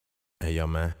Hey, yo,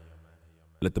 man.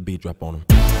 Let the beat drop on him.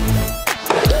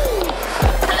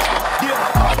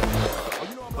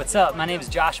 What's up? My name is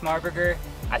Josh Marburger.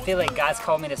 I feel like God's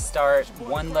called me to start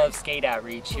One Love skate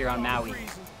outreach here on Maui.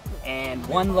 And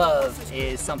One Love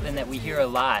is something that we hear a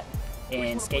lot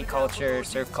in skate culture,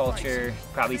 surf culture,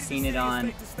 probably seen it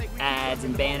on ads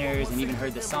and banners and even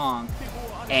heard the song.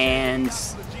 And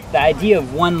the idea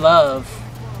of one love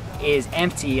is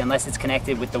empty unless it's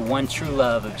connected with the one true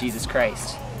love of Jesus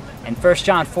Christ. And 1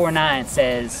 John 4:9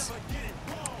 says,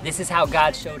 "This is how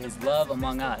God showed his love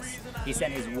among us. He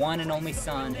sent his one and only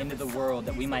Son into the world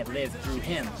that we might live through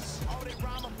him."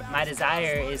 My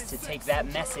desire is to take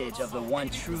that message of the one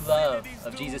true love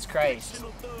of Jesus Christ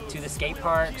to the skate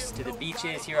parks, to the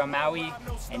beaches here on Maui,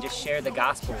 and just share the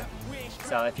gospel.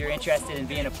 So if you're interested in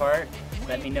being a part,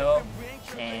 let me know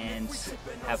and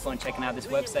have fun checking out this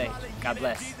website. God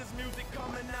bless.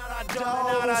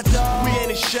 We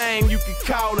ain't ashamed, you can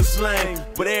call us lame,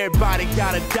 but everybody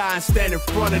gotta die and stand in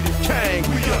front of the king.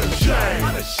 We unashamed,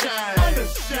 unashamed,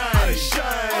 unashamed,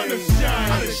 unashamed,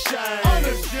 unashamed,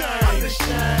 unashamed,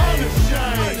 unashamed,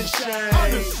 unashamed,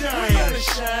 unashamed,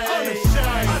 unashamed,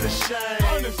 unashamed, unashamed,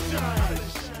 unashamed.